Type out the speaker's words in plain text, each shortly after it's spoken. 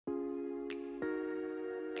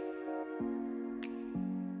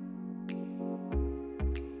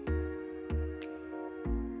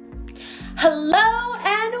Hello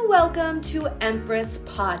and welcome to Empress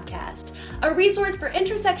Podcast, a resource for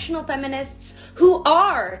intersectional feminists who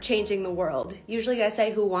are changing the world. Usually I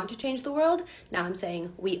say who want to change the world. Now I'm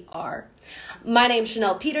saying we are. My name's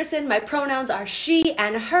Chanel Peterson. My pronouns are she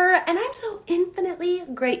and her, and I'm so infinitely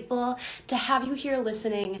grateful to have you here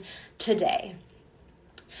listening today.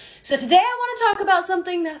 So today I want to talk about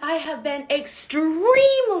something that I have been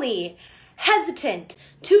extremely hesitant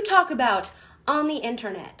to talk about on the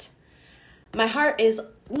internet. My heart is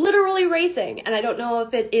literally racing, and I don't know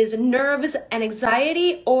if it is nerves and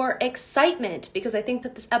anxiety or excitement, because I think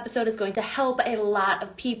that this episode is going to help a lot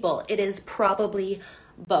of people. It is probably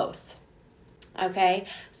both. Okay,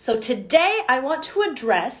 so today I want to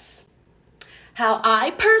address how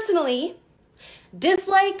I personally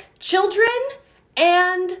dislike children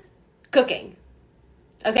and cooking.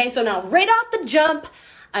 Okay, so now right off the jump,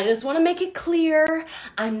 I just want to make it clear,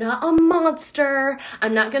 I'm not a monster.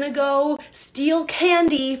 I'm not going to go steal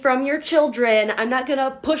candy from your children. I'm not going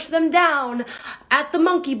to push them down at the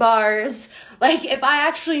monkey bars. Like, if I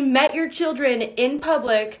actually met your children in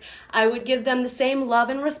public, I would give them the same love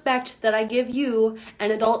and respect that I give you,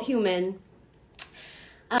 an adult human.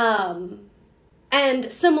 And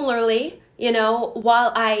similarly,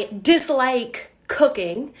 while I dislike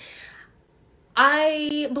cooking,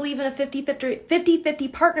 I believe in a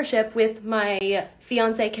 50-50 partnership with my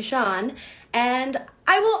fiance, Kishan, and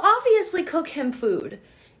I will obviously cook him food.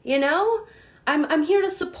 I'm here to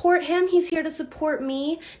support him. He's here to support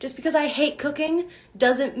me. Just because I hate cooking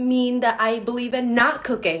doesn't mean that I believe in not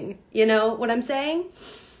cooking. You know what I'm saying?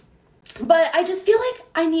 But I just feel like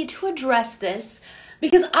I need to address this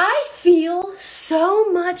because I feel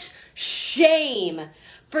so much shame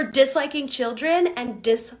for disliking children and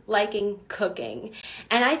disliking cooking.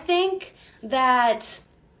 And I think that,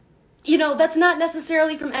 that's not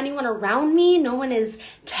necessarily from anyone around me. No one is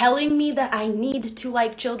telling me that I need to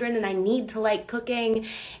like children and I need to like cooking.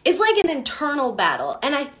 It's like an internal battle.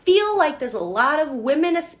 And I feel like there's a lot of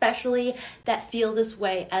women especially that feel this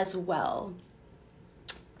way as well.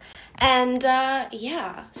 And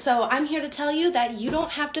so I'm here to tell you that you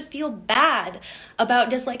don't have to feel bad about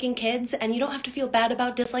disliking kids, and you don't have to feel bad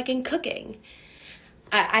about disliking cooking.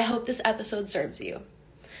 I hope this episode serves you.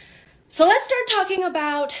 So let's start talking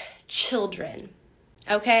about children,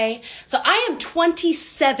 okay? So I am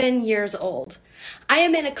 27 years old. I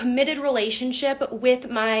am in a committed relationship with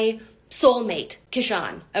my soulmate,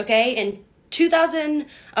 Kishan, okay? And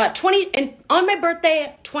 2020, and on my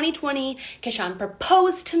birthday, 2020, Kishan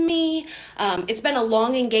proposed to me. It's been a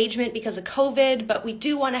long engagement because of COVID, but we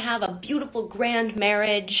do want to have a beautiful, grand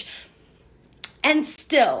marriage. And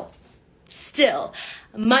still,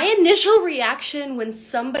 my initial reaction when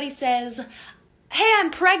somebody says, "Hey,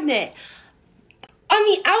 I'm pregnant," on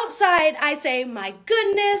the outside, I say, "My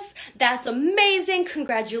goodness, that's amazing,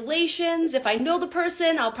 congratulations." If I know the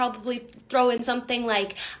person, I'll probably throw in something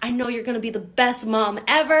like, "I know you're going to be the best mom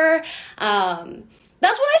ever."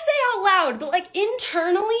 That's what I say out loud, but like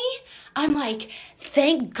internally, I'm like,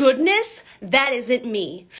 thank goodness that isn't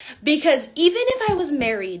me. Because even if I was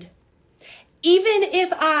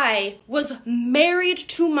married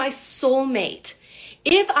to my soulmate,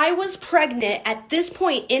 if I was pregnant at this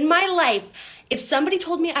point in my life, if somebody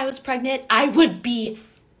told me I was pregnant, I would be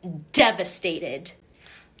devastated.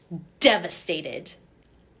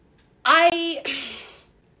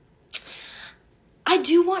 I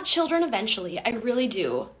do want children eventually. I really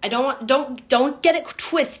do. I don't get it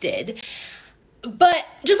twisted. But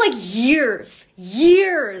just like years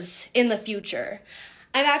in the future.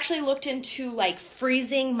 I've actually looked into like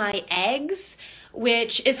freezing my eggs,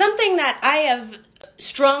 which is something that I have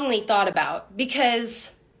strongly thought about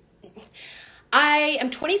because I am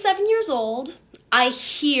 27 years old. I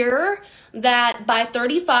hear that by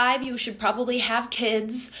 35 you should probably have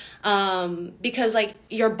kids because like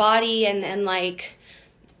your body and like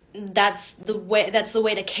that's the way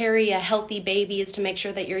to carry a healthy baby is to make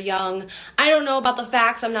sure that you're young. I don't know about the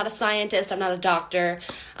facts. I'm not a scientist. I'm not a doctor.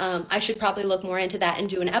 I should probably look more into that and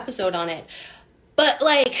do an episode on it. But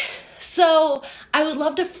so I would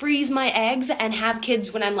love to freeze my eggs and have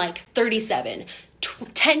kids when I'm like 37,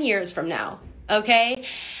 10 years from now. Okay?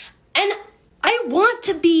 And I want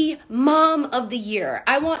to be mom of the year.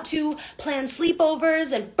 I want to plan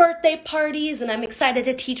sleepovers and birthday parties, and I'm excited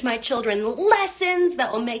to teach my children lessons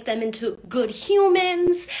that will make them into good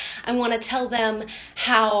humans. I want to tell them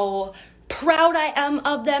how proud I am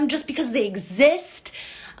of them just because they exist.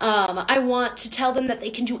 I want to tell them that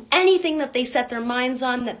they can do anything that they set their minds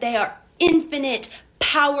on, that they are infinite,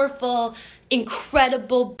 powerful,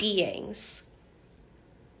 incredible beings.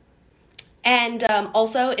 And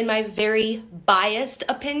also, in my very biased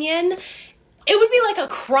opinion, It would be like a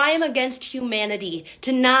crime against humanity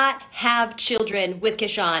to not have children with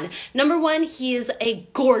Kishan. Number one, he is a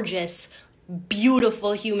gorgeous,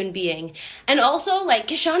 beautiful human being. And also, like,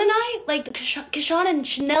 Kishan and I, like, the Kishan and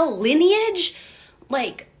Chanel lineage,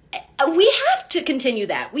 like, we have to continue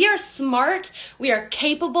that. We are smart, we are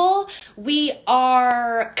capable, we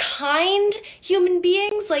are kind human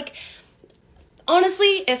beings. Like,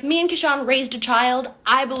 honestly, if me and Kishan raised a child,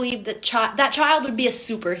 I believe that that child would be a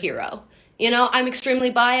superhero. You know, I'm extremely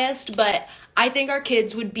biased, but I think our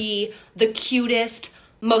kids would be the cutest,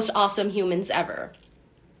 most awesome humans ever.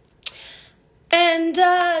 And,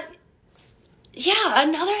 yeah,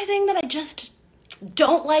 another thing that I just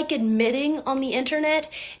don't like admitting on the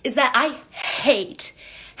internet is that I hate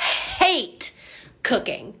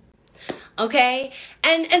cooking. Okay?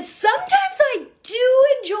 And sometimes I do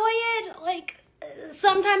enjoy it. Like,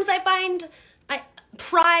 sometimes I find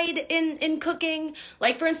pride in cooking.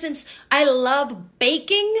 Like, for instance, I love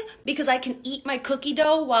baking because I can eat my cookie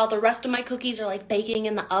dough while the rest of my cookies are like baking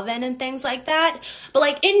in the oven and things like that. But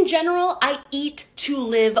like, in general, I eat to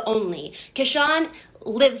live only. Kishan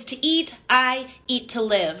lives to eat, I eat to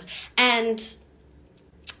live. And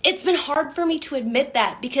it's been hard for me to admit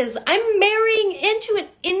that because I'm marrying into an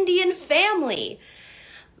Indian family.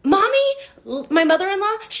 Mommy, my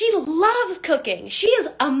mother-in-law, she loves cooking. She is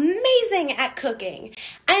amazing at cooking.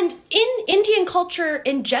 And in Indian culture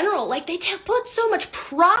in general, like, they put so much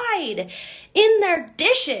pride in their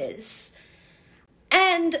dishes.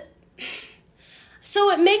 And so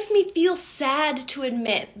it makes me feel sad to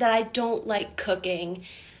admit that I don't like cooking,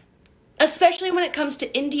 especially when it comes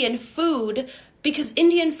to Indian food, because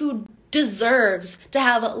Indian food deserves to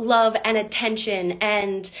have love and attention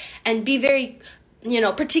and be very,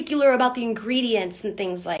 particular about the ingredients and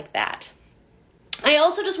things like that. I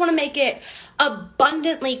also just want to make it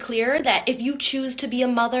abundantly clear that if you choose to be a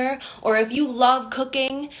mother or if you love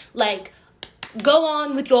cooking, like, go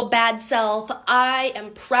on with your bad self. I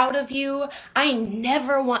am proud of you. I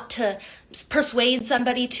never want to persuade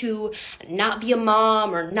somebody to not be a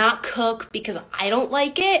mom or not cook because I don't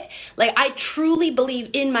like it. Like, I truly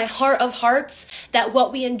believe in my heart of hearts that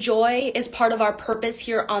what we enjoy is part of our purpose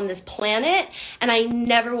here on this planet. And I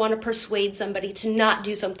never want to persuade somebody to not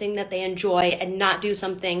do something that they enjoy and not do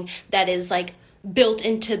something that is like built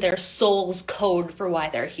into their soul's code for why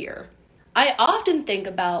they're here. I often think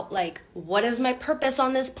about, like, what is my purpose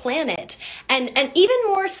on this planet? And even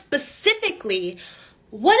more specifically,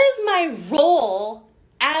 what is my role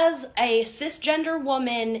as a cisgender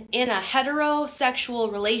woman in a heterosexual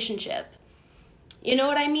relationship? You know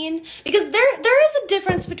what I mean? Because there is a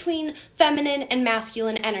difference between feminine and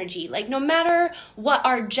masculine energy. Like, no matter what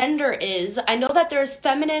our gender is, I know that there's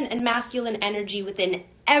feminine and masculine energy within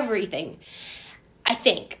everything, I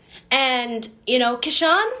think. And,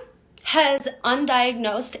 Kishan has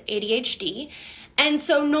undiagnosed ADHD. And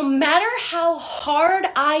so no matter how hard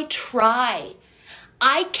I try,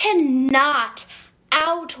 I cannot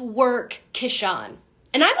outwork Kishan.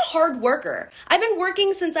 And I'm a hard worker. I've been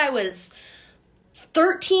working since I was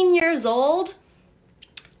 13 years old.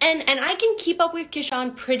 And I can keep up with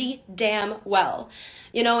Kishan pretty damn well.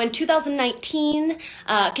 In 2019,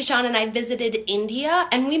 Kishan and I visited India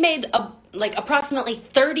and we made approximately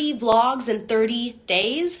 30 vlogs in 30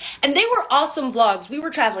 days. And they were awesome vlogs. We were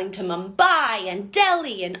traveling to Mumbai and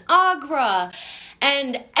Delhi and Agra.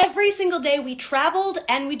 And every single day we traveled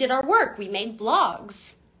and we did our work. We made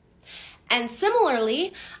vlogs. And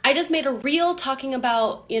similarly, I just made a reel talking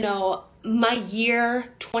about, my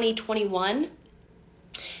year 2021.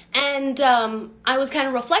 And I was kind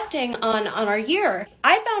of reflecting on our year.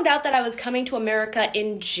 I found out that I was coming to America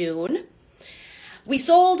in June. We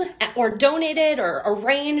sold or donated or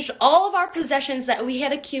arranged all of our possessions that we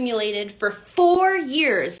had accumulated for 4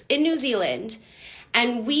 years in New Zealand.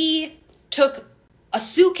 And we took a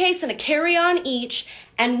suitcase and a carry-on each,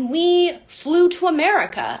 and we flew to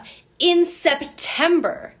America in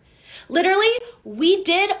September. Literally, we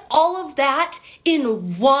did all of that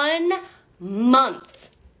in 1 month.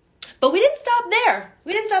 But we didn't stop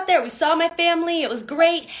there. We saw my family. It was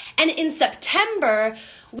great. And in September,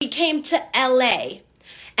 we came to LA.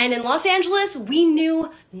 And in Los Angeles, we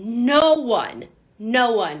knew no one.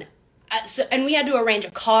 And we had to arrange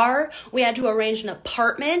a car. We had to arrange an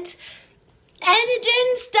apartment. And it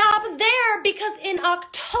didn't stop there because in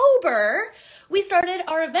October, we started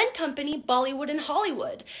our event company, Bollywood in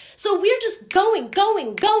Hollywood. So we're just going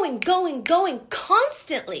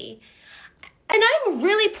constantly. And I'm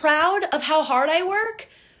really proud of how hard I work,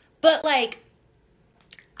 but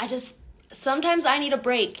sometimes I need a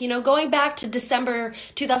break. Going back to December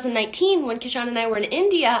 2019 when Kishan and I were in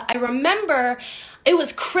India, I remember It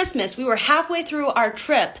was Christmas. We were halfway through our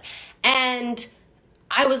trip, and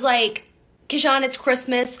I was like, Kishan, it's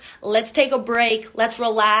Christmas. Let's take a break. Let's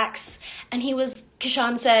relax. And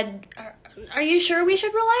Kishan said, are you sure we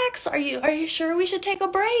should relax? Are you sure we should take a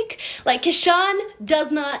break? Like, Kishan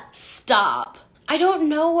does not stop. I don't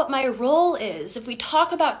know what my role is if we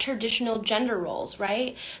talk about traditional gender roles,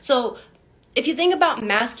 right? So if you think about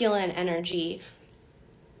masculine energy,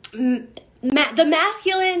 the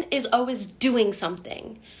masculine is always doing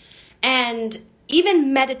something. And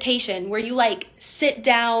even meditation, where you like sit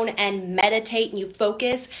down and meditate and you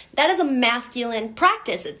focus, that is a masculine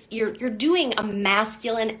practice. You're doing a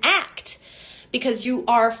masculine act because you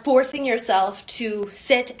are forcing yourself to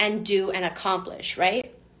sit and do and accomplish,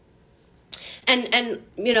 right? And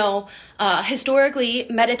historically,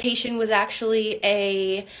 meditation was actually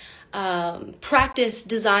a practice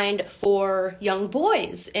designed for young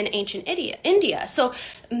boys in ancient India. So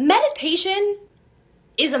meditation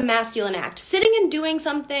is a masculine act. Sitting and doing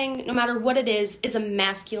something, no matter what it is a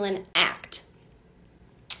masculine act.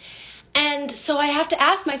 And so I have to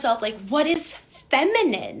ask myself, like, what is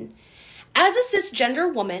feminine? As a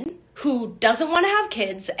cisgender woman who doesn't want to have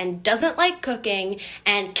kids and doesn't like cooking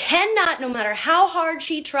and cannot, no matter how hard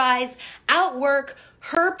she tries, outwork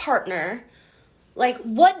her partner, like,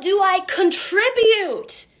 what do I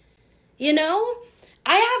contribute? You know?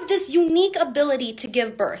 I have this unique ability to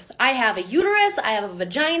give birth. I have a uterus, I have a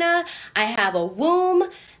vagina, I have a womb,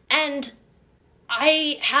 and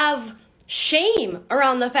I have shame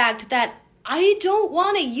around the fact that I don't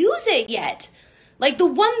want to use it yet. Like, the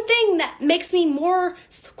one thing that makes me more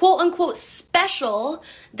quote unquote special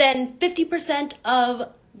than 50%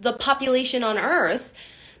 of the population on Earth,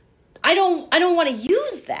 I don't want to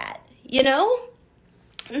use that, you know?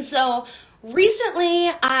 And so recently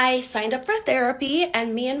I signed up for therapy,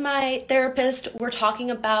 and me and my therapist were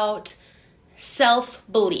talking about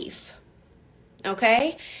self-belief.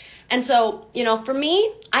 Okay? And so, for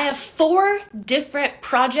me, I have 4 different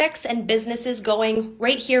projects and businesses going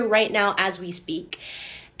right here, right now, as we speak.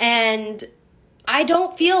 And I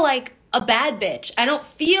don't feel like a bad bitch. I don't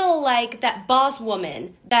feel like that boss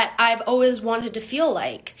woman that I've always wanted to feel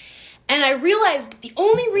like. And I realized the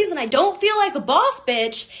only reason I don't feel like a boss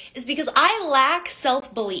bitch is because I lack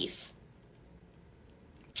self-belief.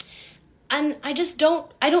 And I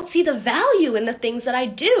don't see the value in the things that I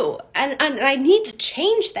do. And I need to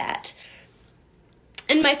change that.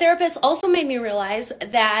 And my therapist also made me realize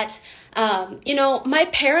that, my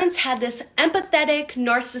parents had this empathetic,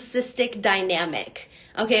 narcissistic dynamic.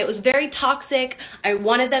 Okay, it was very toxic. I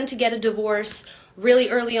wanted them to get a divorce really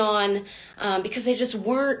early on because they just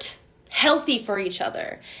weren't healthy for each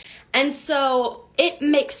other. And so it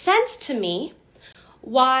makes sense to me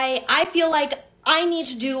why I feel like I need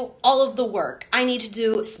to do all of the work. I need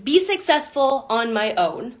to be successful on my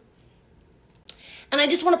own. And I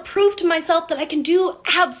just want to prove to myself that I can do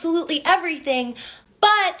absolutely everything.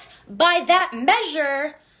 But by that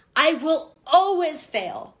measure, I will always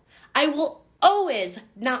fail. I will always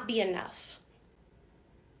not be enough.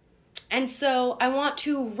 And so I want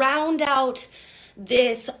to round out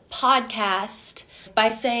this podcast by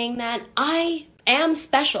saying that I am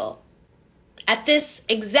special. At this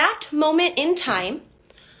exact moment in time,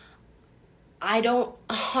 I don't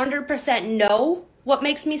 100% know what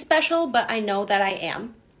makes me special, but I know that I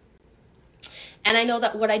am. And I know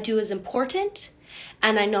that what I do is important,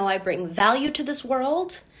 and I know I bring value to this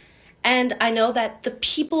world, and I know that the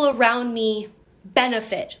people around me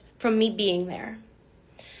benefit from me being there.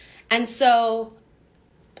 And so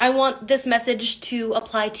I want this message to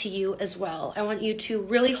apply to you as well. I want you to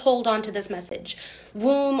really hold on to this message.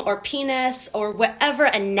 Womb or penis or whatever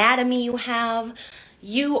anatomy you have,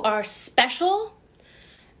 you are special,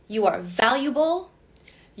 you are valuable,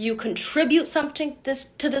 you contribute something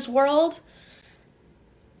to this world,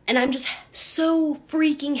 and I'm just so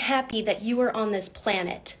freaking happy that you are on this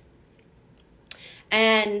planet.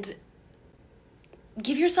 And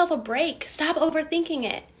give yourself a break. Stop overthinking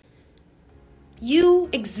it. You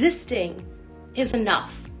existing is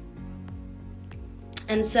enough.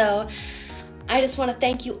 And so I just want to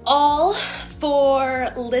thank you all for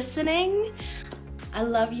listening. I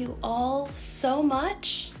love you all so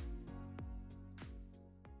much.